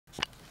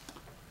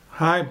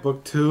Hi,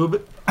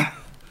 BookTube.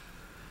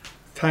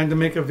 Time to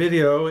make a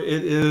video.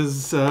 It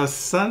is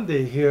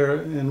Sunday here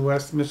in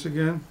West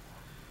Michigan.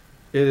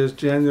 It is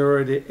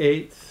January the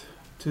 8th,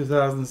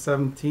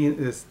 2017. It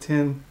is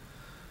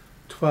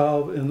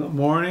 10:12 in the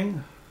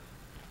morning.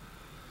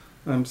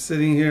 I'm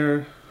sitting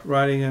here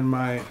writing in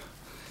my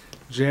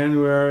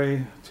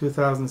January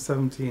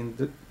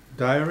 2017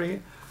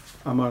 diary.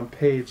 I'm on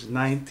page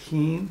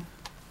 19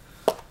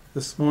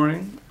 this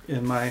morning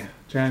in my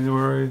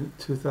January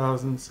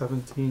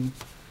 2017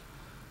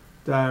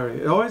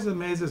 diary. It always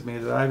amazes me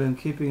that I've been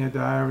keeping a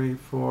diary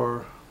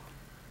for,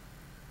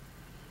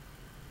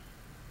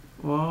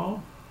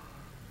 well,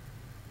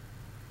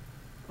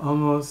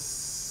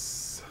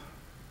 almost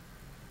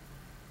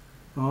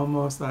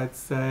I'd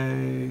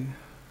say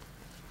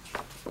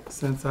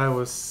since I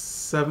was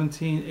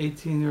 17,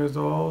 18 years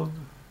old,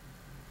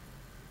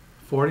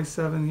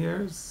 47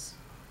 years.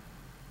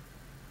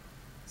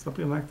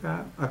 Something like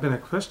that. I've been a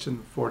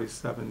Christian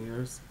 47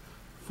 years.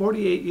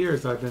 48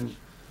 years I've been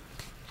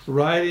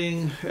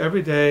writing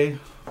every day.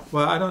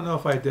 Well, I don't know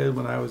if I did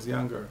when I was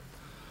younger.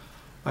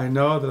 I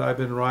know that I've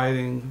been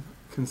writing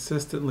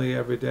consistently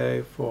every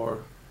day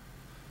for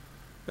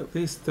at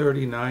least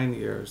 39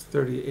 years,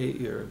 38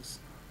 years.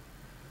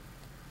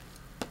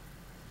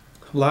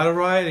 A lot of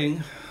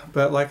writing,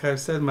 but like I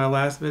said in my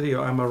last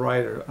video, I'm a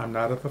writer. I'm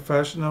not a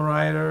professional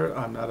writer.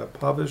 I'm not a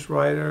published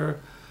writer.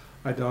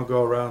 I don't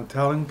go around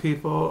telling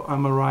people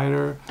I'm a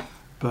writer,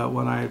 but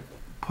when I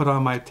put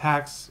on my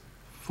tax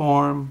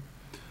form,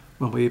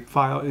 when we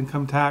file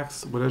income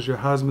tax, what is your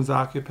husband's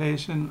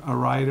occupation? A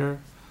writer.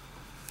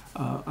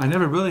 I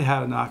never really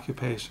had an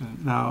occupation.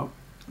 Now,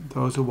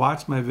 those who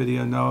watch my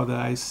video know that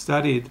I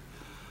studied.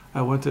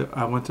 I went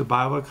to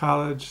Bible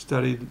college,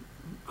 studied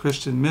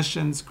Christian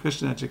missions,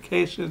 Christian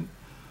education,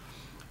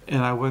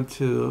 and I went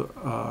to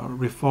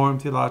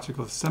Reformed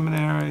Theological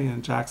Seminary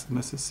in Jackson,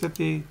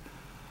 Mississippi.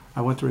 I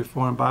went to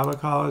Reformed Bible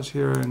College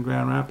here in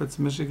Grand Rapids,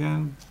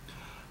 Michigan.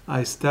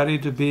 I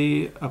studied to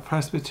be a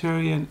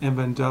Presbyterian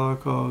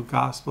evangelical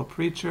gospel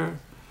preacher.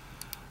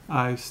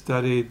 I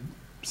studied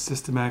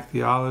systematic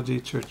theology,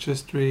 church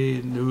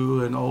history,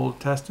 New and Old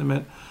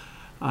Testament.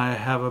 I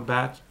have a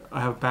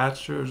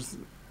bachelor's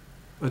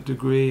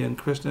degree in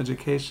Christian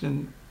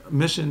education,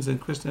 missions in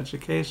Christian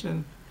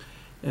education,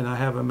 and I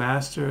have a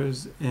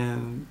master's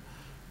in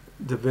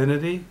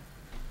divinity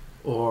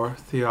or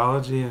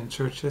theology and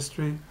church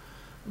history.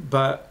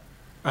 But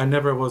I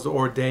never was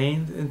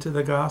ordained into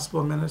the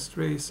gospel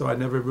ministry, so I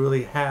never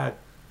really had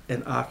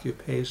an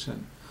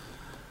occupation.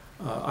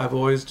 I've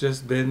always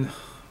just been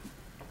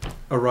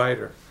a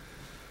writer.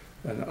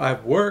 And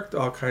I've worked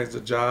all kinds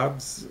of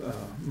jobs,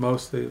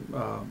 mostly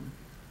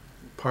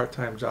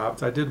part-time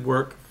jobs. I did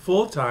work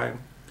full-time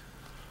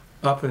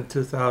up in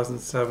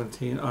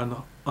 2017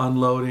 on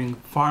unloading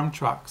farm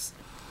trucks.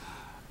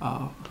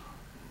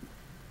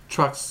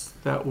 Trucks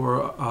that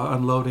were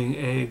unloading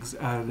eggs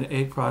at an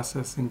egg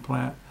processing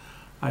plant.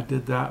 I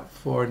did that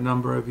for a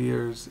number of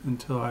years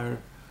until I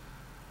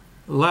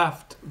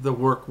left the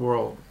work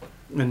world.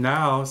 And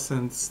now,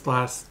 since the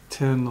last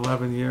 10,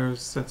 11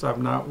 years since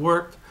I've not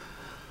worked,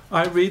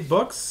 I read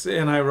books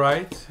and I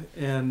write,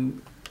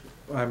 and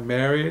I'm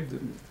married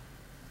and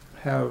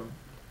have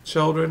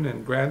children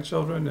and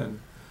grandchildren,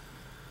 and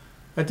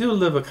I do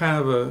live a kind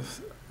of a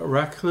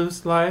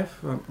recluse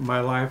life. My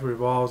life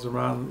revolves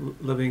around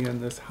living in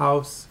this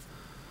house,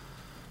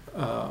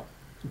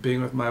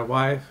 being with my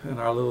wife and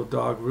our little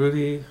dog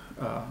Rudy,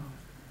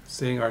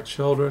 seeing our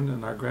children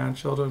and our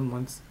grandchildren.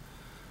 Once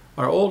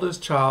our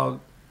oldest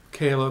child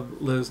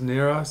Caleb lives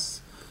near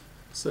us,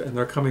 and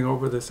they're coming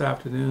over this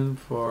afternoon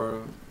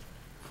for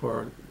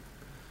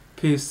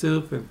pea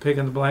soup and pig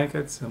in the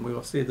blankets, and we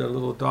will see their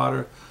little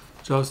daughter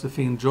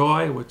Josephine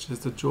Joy, which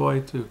is the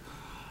joy to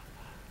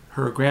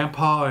her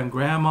grandpa and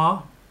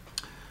grandma.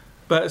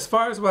 But as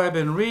far as what I've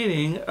been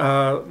reading,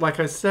 like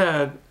I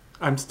said,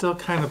 I'm still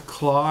kind of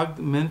clogged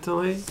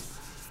mentally.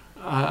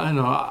 I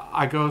know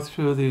I go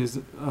through these,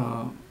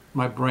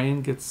 my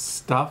brain gets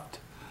stuffed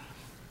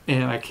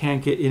and I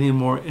can't get any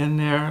more in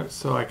there.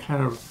 So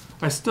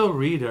I still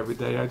read every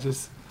day. I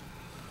just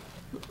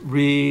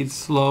read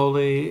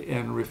slowly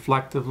and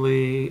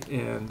reflectively,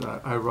 and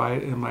I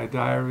write in my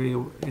diary,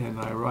 and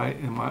I write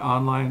in my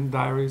online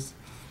diaries,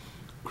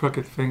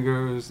 Crooked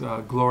Fingers,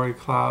 Glory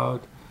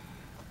Cloud,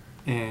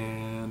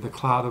 and The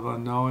Cloud of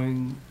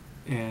Unknowing,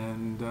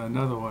 and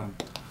another one.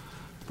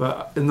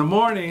 But in the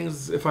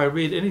mornings, if I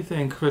read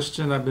anything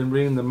Christian, I've been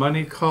reading The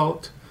Money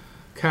Cult,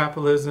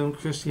 Capitalism,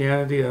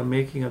 Christianity,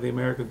 Unmaking of the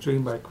American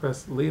Dream by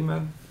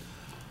Lehmann.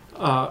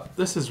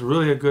 This is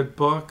really a good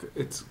book.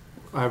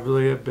 I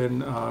really have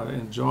been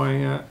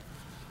enjoying it.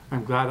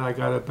 I'm glad I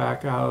got it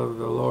back out of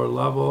the lower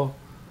level.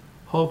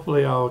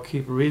 Hopefully I'll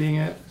keep reading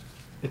it.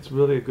 It's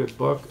really a good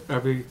book.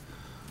 Every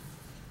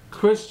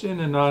Christian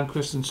and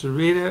non-Christian should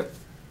read it.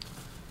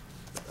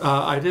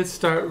 I did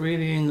start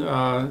reading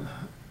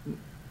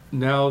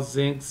Nell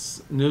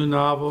Zink's new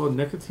novel,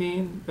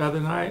 Nicotine, the other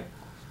night.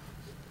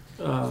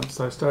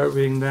 So I started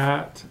reading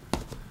that.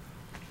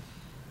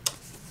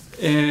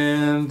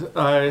 And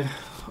I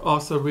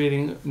also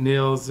reading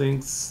Neil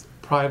Zink's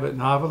private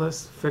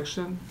novelist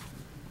fiction.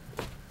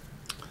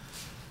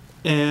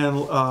 And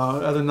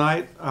other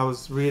night I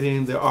was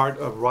reading The Art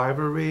of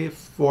Rivalry,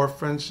 Four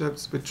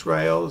Friendships,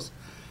 Betrayals,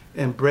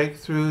 and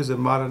Breakthroughs in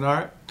Modern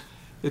Art.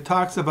 It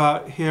talks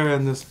about here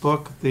in this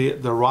book the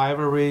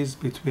rivalries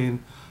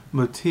between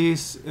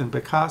Matisse and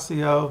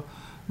Picasso,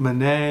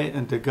 Manet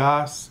and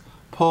Degas,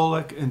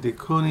 Pollock and de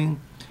Kooning,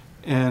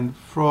 and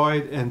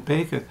Freud and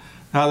Bacon.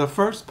 Now the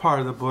first part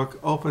of the book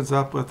opens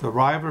up with the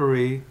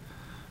rivalry,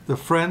 the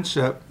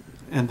friendship,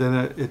 and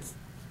then it's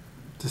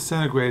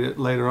disintegrated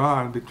later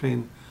on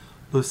between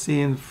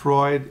Lucien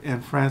Freud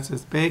and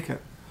Francis Bacon.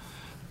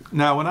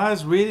 Now when I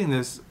was reading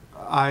this,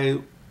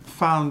 I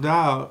found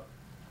out,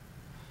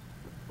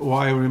 or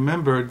I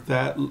remembered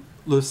that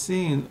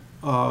Lucien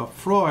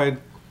Freud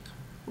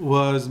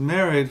was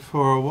married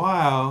for a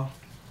while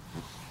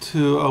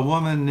to a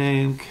woman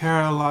named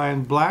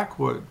Caroline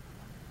Blackwood.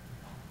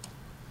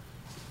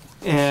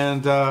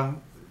 And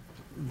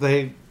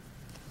they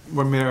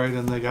were married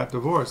and they got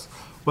divorced.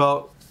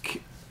 Well,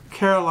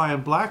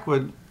 Caroline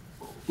Blackwood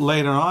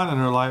later on in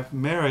her life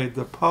married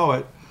the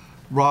poet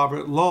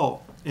Robert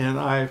Lowell. And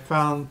I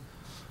found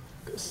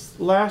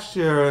last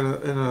year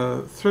in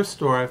a thrift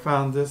store, I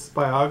found this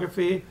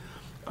biography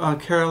on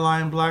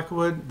Caroline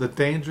Blackwood, The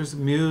Dangerous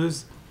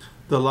Muse,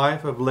 The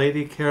Life of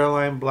Lady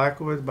Caroline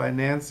Blackwood by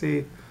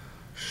Nancy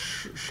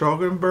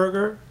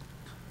Schoenberger.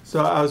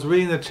 So I was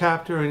reading the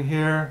chapter in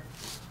here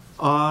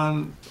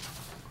on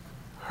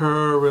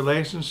her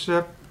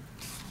relationship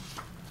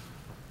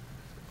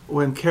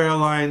when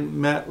Caroline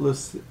met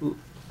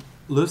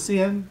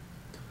Lucien.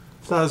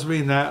 So I was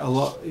reading that a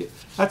lot.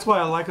 That's what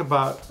I like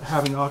about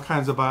having all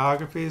kinds of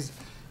biographies.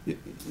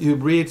 You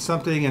read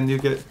something and you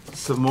get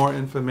some more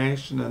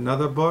information in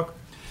another book.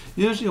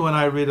 Usually when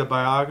I read a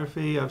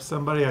biography of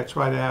somebody, I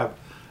try to have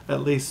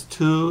at least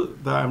two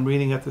that I'm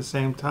reading at the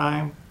same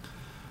time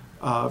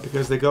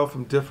because they go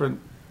from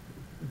different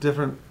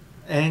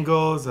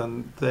angles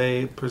and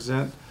they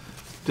present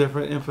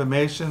different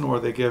information, or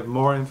they give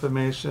more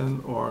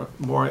information or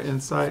more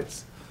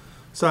insights.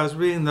 So I was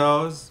reading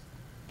those.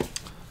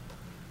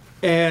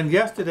 And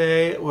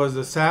yesterday was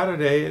a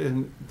Saturday,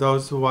 and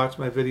those who watch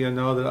my video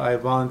know that I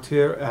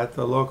volunteer at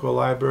the local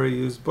library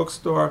used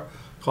bookstore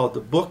called the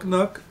Book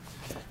Nook.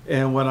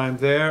 And when I'm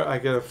there, I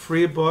get a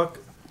free book,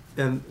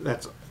 and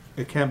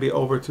it can be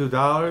over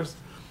 $2.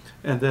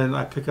 And then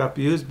I pick up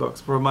used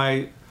books. For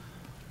my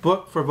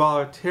book for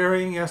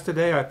volunteering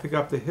yesterday, I picked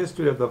up The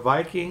History of the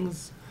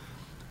Vikings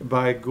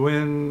by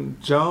Gwyn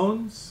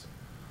Jones.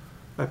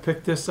 I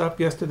picked this up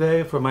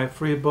yesterday for my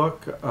free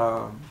book.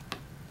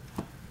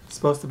 It's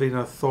supposed to be an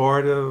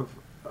authoritative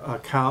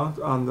account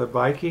on the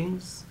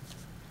Vikings.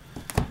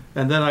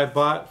 And then I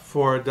bought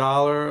for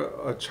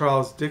 $1 a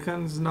Charles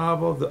Dickens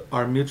novel,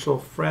 Our Mutual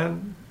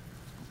Friend.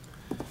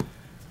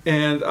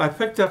 And I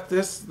picked up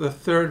this, The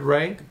Third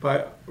Rank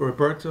by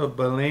Roberto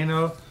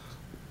Bolano,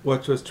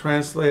 which was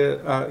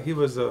translated, he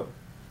was a,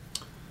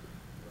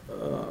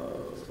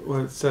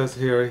 what it says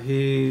here,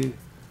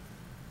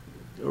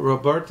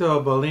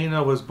 Roberto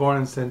Bolano was born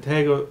in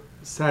Santiago,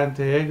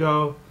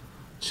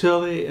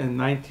 Chile in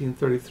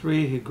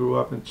 1933. He grew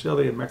up in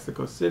Chile and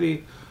Mexico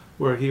City,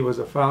 where he was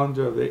a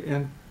founder of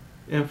the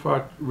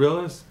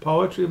infrarealist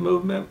poetry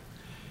movement.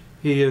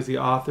 He is the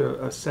author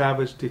of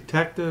Savage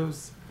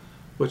Detectives,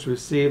 which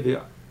received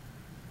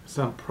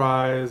some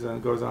prize,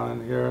 and goes on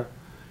in here.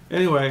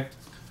 Anyway,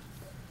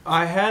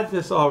 I had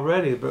this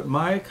already, but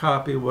my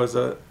copy was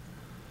a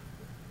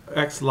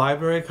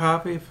ex-library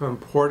copy from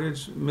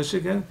Portage,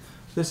 Michigan.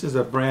 This is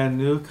a brand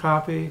new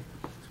copy.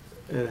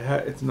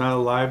 It's not a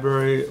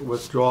library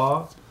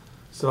withdrawal.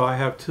 So I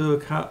have two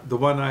accounts. The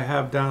one I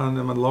have down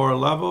in the lower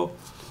level,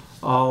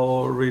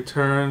 I'll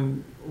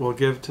return, will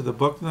give to the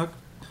Book Nook.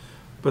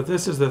 But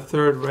this is The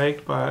Third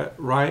Rank by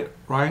Roberto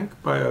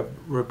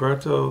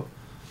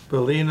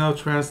Bolano,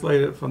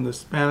 translated from the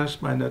Spanish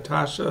by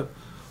Natasha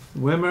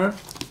Wimmer.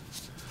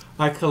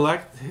 I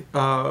collect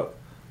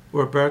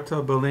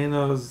Roberto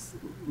Bolano's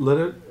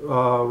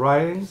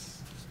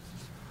writings.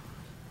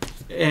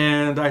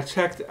 And I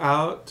checked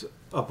out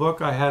a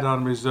book I had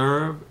on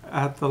reserve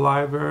at the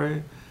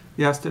library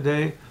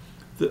yesterday.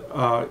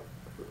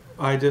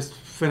 I just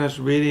finished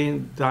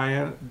reading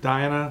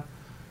Diana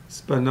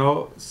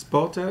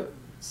Spiotta,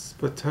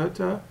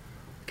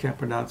 can't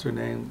pronounce her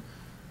name,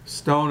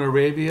 Stone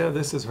Arabia.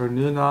 This is her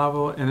new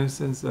novel,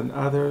 Innocence and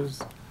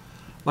Others.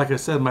 Like I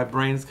said, my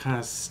brain's kind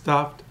of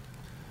stuffed,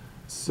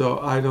 so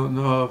I don't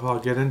know if I'll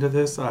get into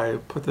this. I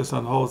put this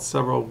on hold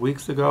several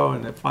weeks ago,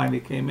 and it finally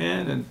came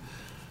in, and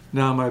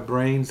now my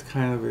brain's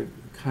kind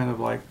of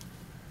like,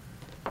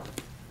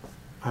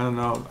 I don't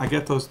know. I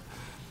get those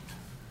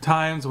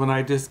times when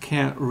I just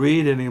can't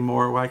read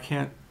anymore, where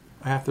I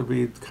have to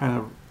read kind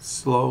of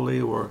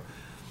slowly, or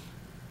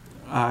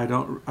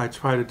I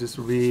try to just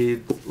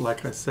read,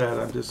 like I said,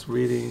 I'm just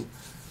reading.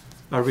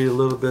 I read a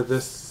little bit of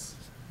this,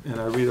 and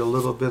I read a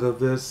little bit of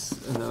this,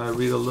 and then I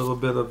read a little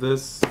bit of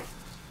this,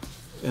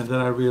 and then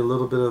I read a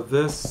little bit of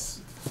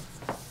this.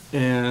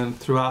 And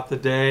throughout the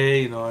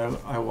day, you know,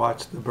 I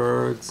watch the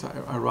birds.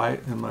 I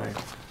write in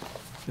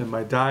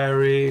my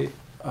diary.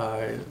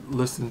 I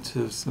listen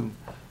to some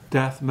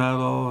death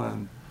metal,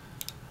 and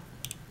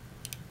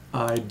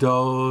I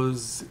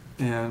doze.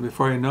 And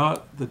before you know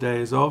it, the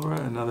day is over.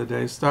 Another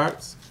day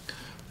starts.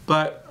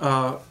 But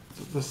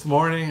this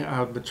morning,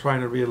 I've been trying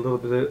to read a little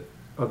bit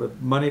of the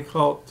Money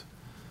Cult.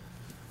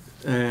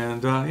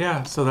 And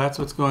yeah, so that's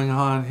what's going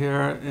on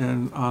here.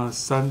 And on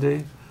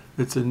Sunday,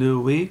 it's a new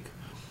week.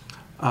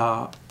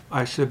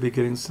 I should be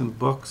getting some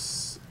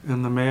books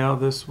in the mail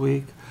this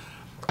week.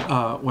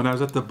 When I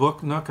was at the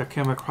Book Nook, I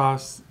came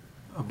across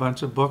a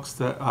bunch of books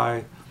that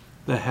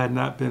had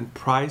not been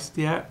priced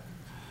yet.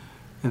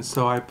 And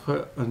so I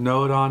put a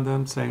note on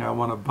them saying I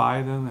want to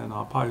buy them, and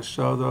I'll probably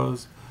show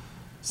those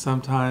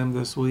sometime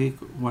this week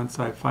once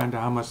I find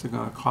out how much they're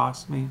going to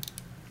cost me.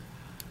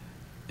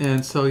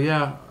 And so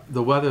yeah,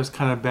 the weather's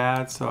kind of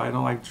bad, so I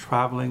don't like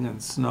traveling in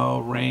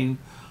snow, rain,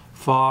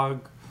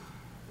 fog.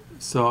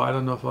 So I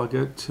don't know if I'll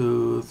get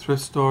to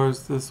thrift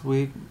stores this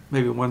week.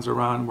 Maybe ones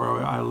around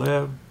where I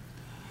live.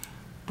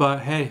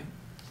 But hey,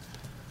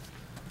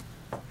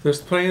 there's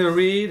plenty to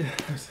read.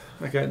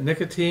 I got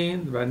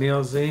Nicotine by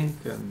Neil Zink,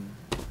 and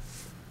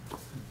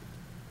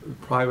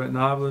Private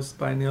Novelist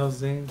by Neil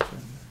Zink.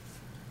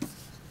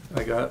 And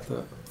I got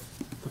the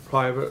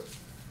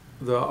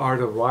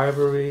Art of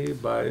Rivalry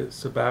by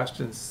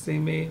Sebastian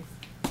Smee.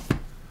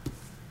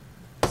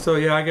 So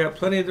yeah, I got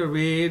plenty to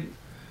read.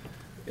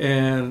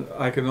 And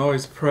I can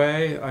always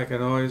pray. I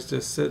can always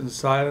just sit in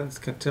silence,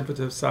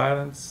 contemplative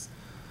silence,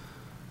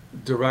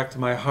 direct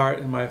my heart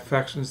and my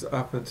affections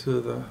up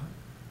into the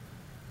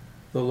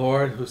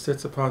Lord who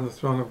sits upon the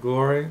throne of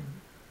glory.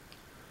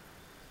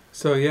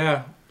 So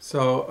yeah,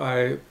 so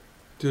I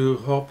do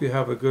hope you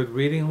have a good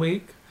reading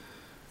week.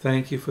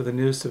 Thank you for the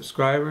new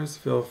subscribers.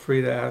 Feel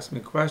free to ask me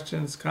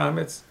questions,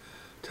 comments.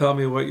 Tell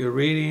me what you're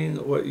reading,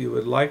 what you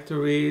would like to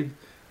read,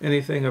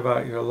 anything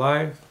about your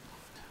life.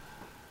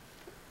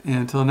 And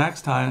until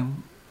next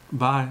time,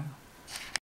 bye.